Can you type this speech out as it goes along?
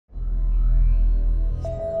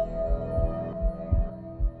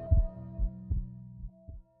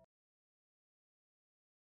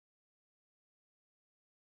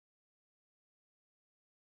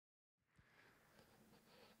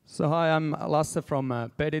So hi, I'm Lasse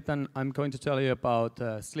from Beddit, and I'm going to tell you about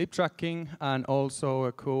sleep tracking and also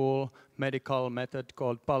a cool medical method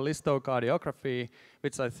called ballistocardiography,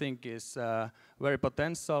 which I think is very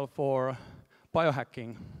potential for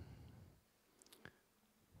biohacking.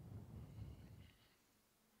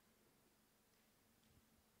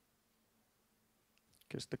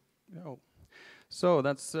 So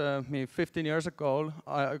that's me 15 years ago.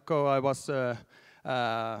 I was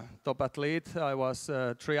top athlete, I was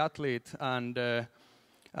a triathlete,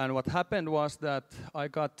 and what happened was that I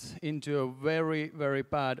got into a very, very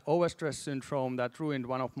bad overstress syndrome that ruined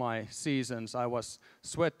one of my seasons. I was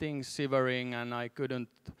sweating, shivering, and I couldn't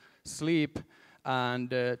sleep.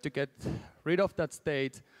 And to get rid of that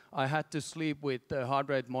state, I had to sleep with the heart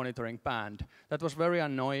rate monitoring band. That was very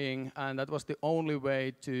annoying, and that was the only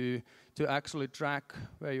way to actually track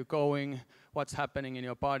where you're going, what's happening in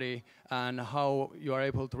your body, and how you are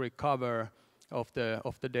able to recover of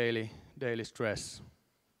the daily stress.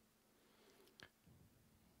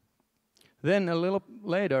 Then a little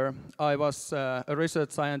later, I was a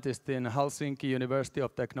research scientist in Helsinki University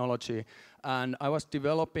of Technology, and I was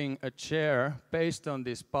developing a chair based on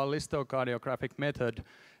this ballistocardiographic method.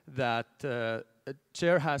 That a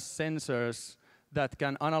chair has sensors that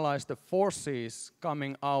can analyze the forces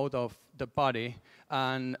coming out of the body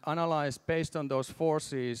and analyze based on those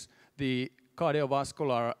forces the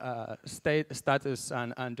cardiovascular status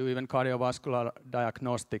and do even cardiovascular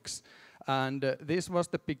diagnostics. And this was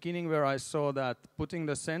the beginning where I saw that putting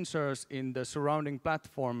the sensors in the surrounding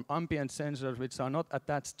platform, ambient sensors which are not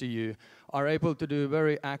attached to you, are able to do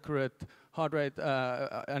very accurate heart rate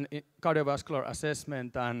and cardiovascular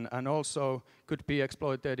assessment, and also could be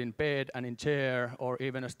exploited in bed and in chair or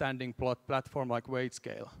even a standing platform like weight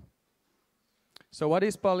scale. So what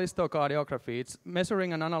is ballistocardiography? It's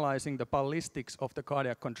measuring and analyzing the ballistics of the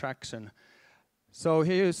cardiac contraction. So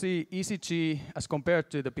here you see ECG as compared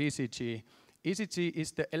to the BCG. ECG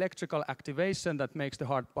is the electrical activation that makes the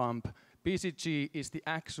heart pump. BCG is the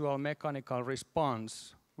actual mechanical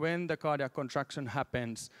response when the cardiac contraction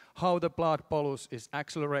happens, how the blood bolus is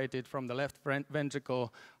accelerated from the left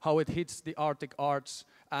ventricle, how it hits the aortic arch,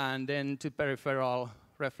 and then to peripheral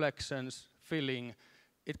reflections, filling.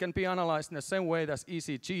 It can be analyzed in the same way as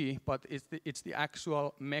ECG, but it's the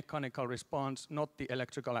actual mechanical response, not the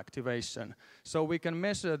electrical activation. So we can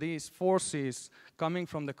measure these forces coming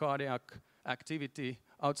from the cardiac activity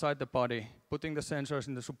outside the body, putting the sensors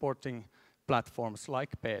in the supporting platforms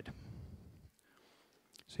like bed.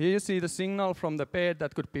 So here you see the signal from the bed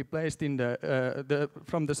that could be placed in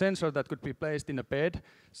from the sensor that could be placed in a bed.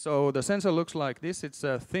 So the sensor looks like this. It's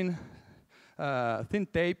a thin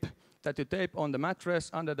tape that you tape on the mattress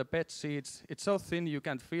under the bed sheets. It's so thin you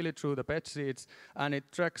can't feel it through the bed sheets, and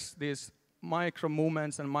it tracks these micro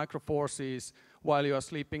movements and micro forces while you are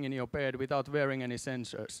sleeping in your bed without wearing any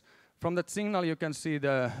sensors. From that signal you can see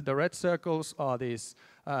the red circles are these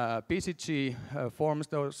BCG forms,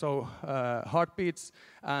 so heartbeats,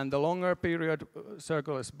 and the longer period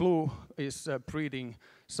circle is blue is breathing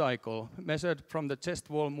cycle, measured from the chest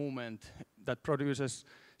wall movement that produces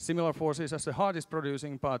similar forces as the heart is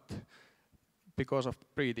producing, but because of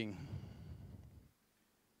breathing.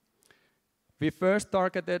 We first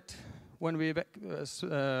targeted when this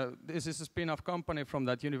is a spin-off company from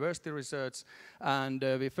that university research, and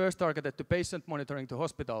we first targeted to patient monitoring to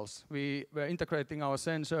hospitals. We were integrating our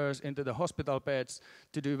sensors into the hospital beds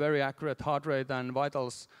to do very accurate heart rate and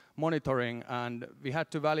vitals monitoring, and we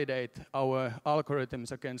had to validate our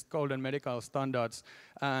algorithms against golden medical standards.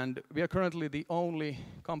 And we are currently the only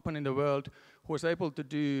company in the world who is able to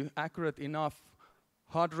do accurate enough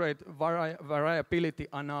heart rate variability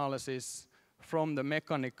analysis from the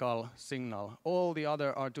mechanical signal. All the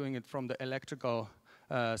other are doing it from the electrical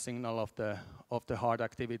signal of the heart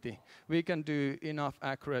activity. We can do enough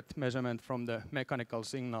accurate measurement from the mechanical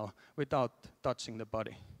signal without touching the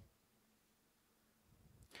body.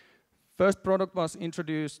 First product was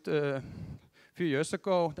introduced a few years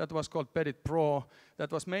ago. That was called Beddit Pro.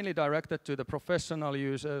 That was mainly directed to the professional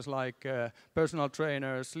users like personal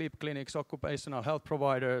trainers, sleep clinics, occupational health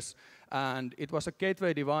providers. And it was a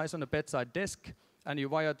gateway device on a bedside desk, and you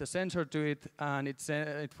wired the sensor to it, and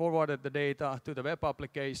it forwarded the data to the web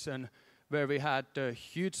application where we had a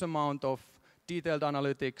huge amount of detailed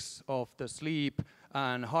analytics of the sleep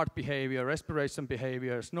and heart behavior, respiration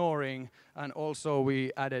behavior, snoring, and also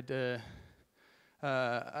we added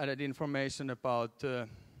information about the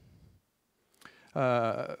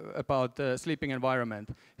sleeping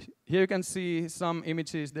environment. Here you can see some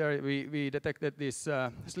images there. We detected this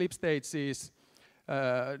sleep stages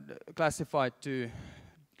classified to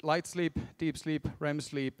light sleep, deep sleep, REM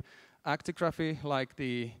sleep, actigraphy, like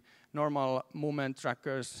the normal movement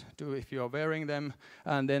trackers do if you're wearing them,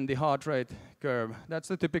 and then the heart rate curve. That's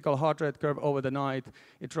the typical heart rate curve over the night.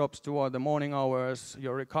 It drops toward the morning hours,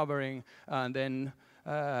 you're recovering, and then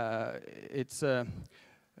the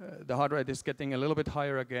heart rate is getting a little bit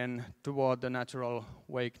higher again toward the natural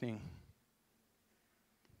awakening.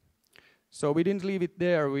 So we didn't leave it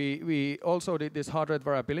there. We also did this heart rate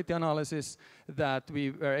variability analysis that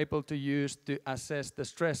we were able to use to assess the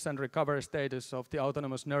stress and recovery status of the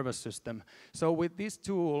autonomous nervous system. So with this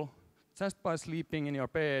tool, just by sleeping in your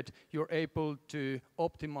bed, you're able to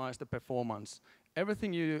optimize the performance.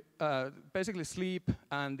 Everything you basically sleep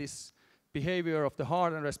and this behavior of the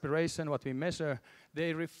heart and respiration, what we measure,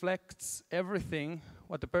 they reflect everything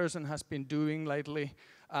what the person has been doing lately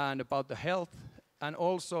and about the health, and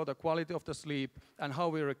also the quality of the sleep and how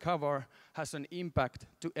we recover has an impact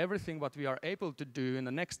to everything what we are able to do in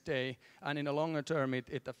the next day, and in the longer term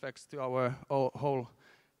it affects to our whole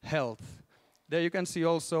health. There you can see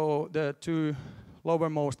also the two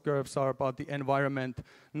lowermost curves are about the environment,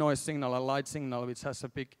 noise signal and light signal, which has a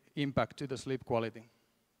big impact to the sleep quality.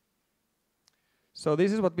 So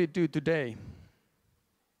this is what we do today.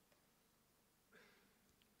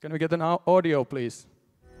 Can we get an audio, please?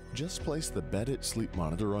 Just place the Beddit Sleep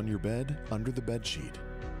Monitor on your bed under the bedsheet.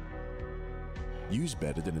 Use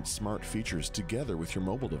Beddit and its smart features together with your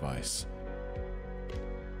mobile device.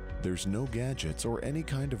 There's no gadgets or any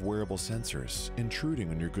kind of wearable sensors intruding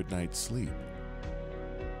on your good night's sleep.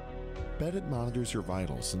 Beddit monitors your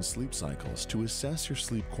vitals and sleep cycles to assess your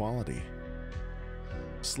sleep quality.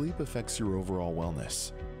 Sleep affects your overall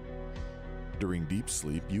wellness. During deep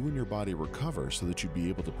sleep, you and your body recover so that you'd be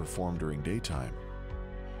able to perform during daytime.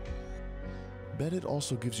 Beddit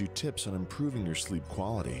also gives you tips on improving your sleep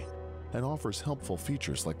quality and offers helpful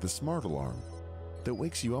features like the smart alarm that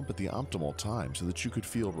wakes you up at the optimal time so that you could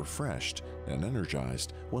feel refreshed and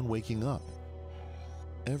energized when waking up.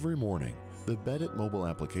 Every morning, the Beddit mobile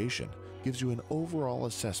application gives you an overall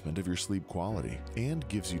assessment of your sleep quality and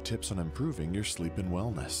gives you tips on improving your sleep and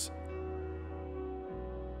wellness.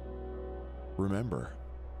 Remember,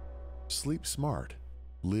 sleep smart,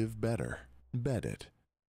 live better. Beddit.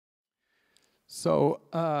 So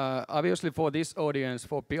obviously for this audience,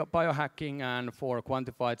 for biohacking and for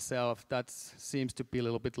quantified self, that seems to be a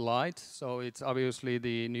little bit light. So it's obviously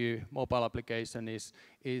the new mobile application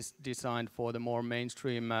is designed for the more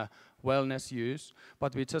mainstream wellness use.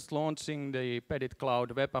 But we're just launching the Beddit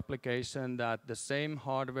Cloud web application that the same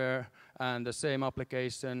hardware and the same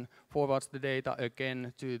application forwards the data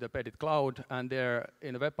again to the Beddit Cloud. And there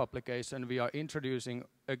in the web application, we are introducing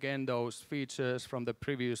again those features from the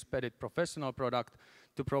previous Beddit Professional product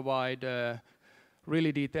to provide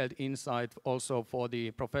really detailed insight also for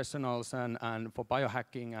the professionals and for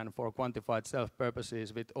biohacking and for quantified self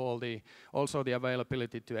purposes, with also the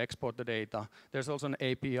availability to export the data. There's also an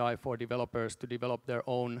API for developers to develop their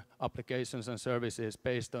own applications and services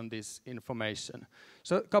based on this information.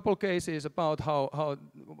 So a couple cases about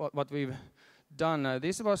what we've done.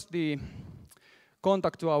 This was the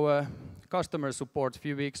contact to our customer support a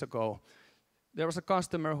few weeks ago. There was a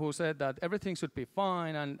customer who said that everything should be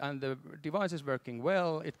fine and the device is working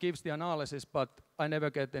well, it gives the analysis, but I never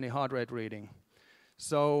get any heart rate reading.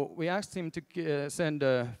 So we asked him to send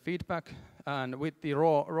feedback and with the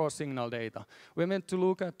raw signal data. We meant to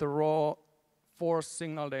look at the raw force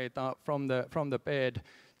signal data from the bed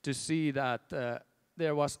to see that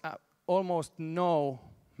there was almost no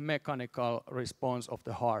mechanical response of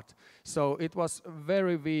the heart. So it was a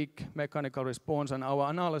very weak mechanical response, and our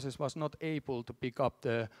analysis was not able to pick up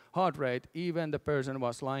the heart rate, even the person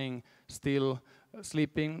was lying still,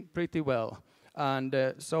 sleeping pretty well.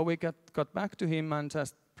 And so we got back to him and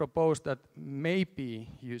just proposed that maybe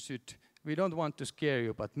you should, we don't want to scare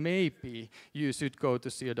you, but maybe you should go to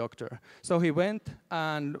see a doctor. So he went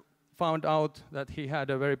and found out that he had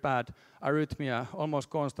a very bad arrhythmia, almost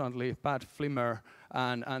constantly bad flimmer,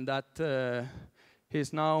 and that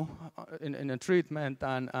he's now in a treatment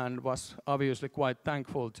and was obviously quite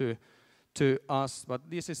thankful to us. But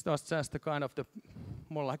this is not just the kind of the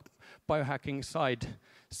more like biohacking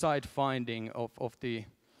side finding of the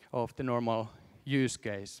normal use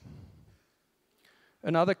case.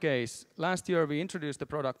 Another case, last year we introduced the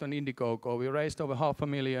product on Indiegogo. We raised over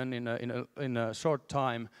 $500,000 in a short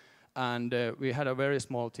time, and we had a very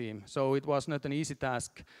small team. So it was not an easy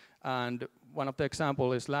task. And one of the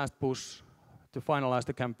examples is last push to finalize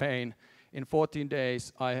the campaign. In 14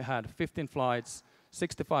 days, I had 15 flights,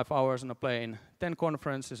 65 hours on a plane, 10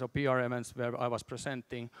 conferences or PR events where I was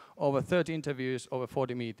presenting, over 30 interviews, over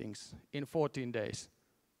 40 meetings in 14 days.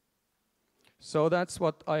 So that's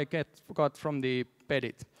what I got from the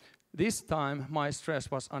Beddit. This time, my stress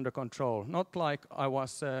was under control. Not like I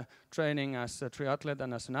was training as a triathlete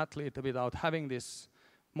and as an athlete without having this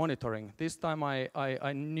monitoring. This time,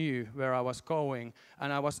 I knew where I was going,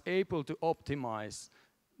 and I was able to optimize,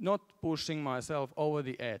 not pushing myself over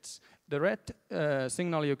the edge. The red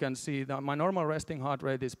signal you can see, that my normal resting heart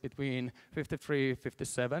rate is between 53,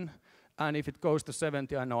 57, and if it goes to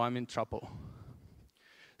 70, I know I'm in trouble.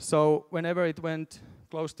 So whenever it went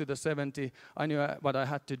close to the 70, I knew what I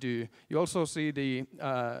had to do. You also see the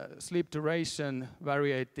sleep duration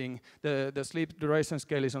variating. The sleep duration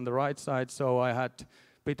scale is on the right side, so I had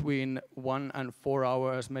between 1 and 4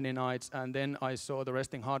 hours many nights, and then I saw the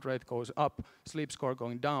resting heart rate goes up, sleep score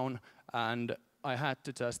going down, and I had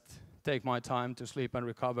to just take my time to sleep and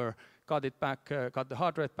recover, got it back, got the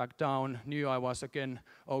heart rate back down, knew I was again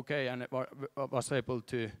okay, and was able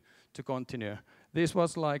to continue. This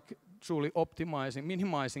was like truly optimizing,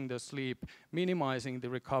 minimizing the sleep, minimizing the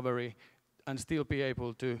recovery, and still be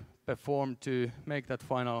able to perform to make that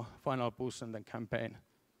final push in the campaign.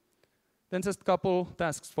 Then just a couple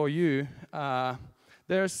tasks for you.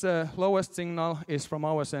 There's lowest signal is from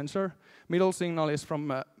our sensor. Middle signal is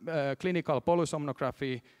from clinical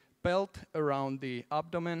polysomnography belt around the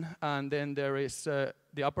abdomen, and then there is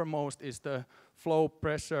the uppermost is the flow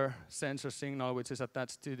pressure sensor signal, which is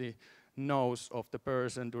attached to the nose of the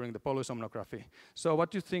person during the polysomnography. So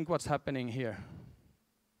what do you think what's happening here?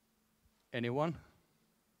 Anyone?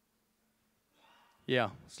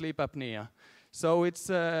 Yeah, sleep apnea. So it's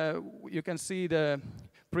you can see the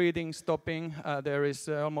breathing stopping. There is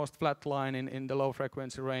almost flat line in the low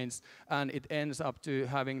frequency range, and it ends up to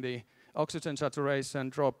having the oxygen saturation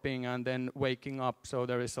dropping and then waking up. So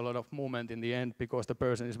there is a lot of movement in the end because the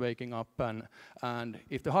person is waking up, and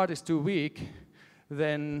if the heart is too weak,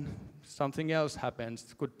 then something else happens.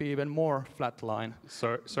 It could be even more flat line.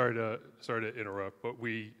 Sorry to interrupt, but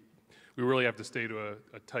we really have to stay to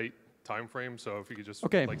a tight time frame. So if you could just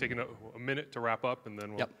like take a minute to wrap up, and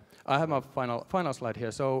then we'll. Yep. I have my final slide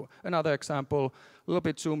here. So another example, a little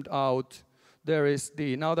bit zoomed out. There is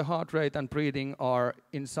now the heart rate and breathing are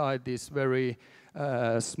inside this very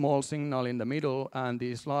small signal in the middle, and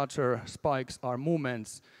these larger spikes are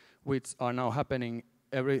movements which are now happening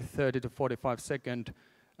every 30 to 45 seconds.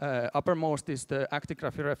 Uppermost is the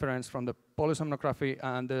actigraphy reference from the polysomnography,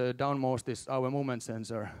 and the downmost is our movement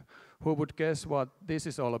sensor. Who would guess what this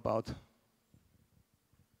is all about?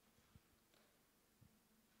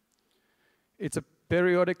 It's a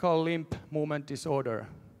periodical limb movement disorder.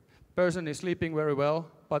 Person is sleeping very well,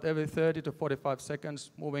 but every 30 to 45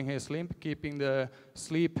 seconds moving his limb, keeping the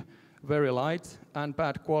sleep very light and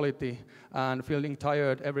bad quality, and feeling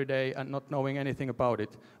tired every day and not knowing anything about it.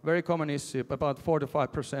 Very common issue. About 4 to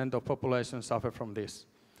 5% of population suffer from this.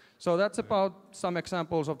 So that's about some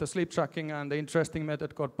examples of the sleep tracking and the interesting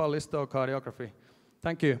method called ballistocardiography.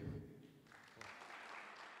 Thank you.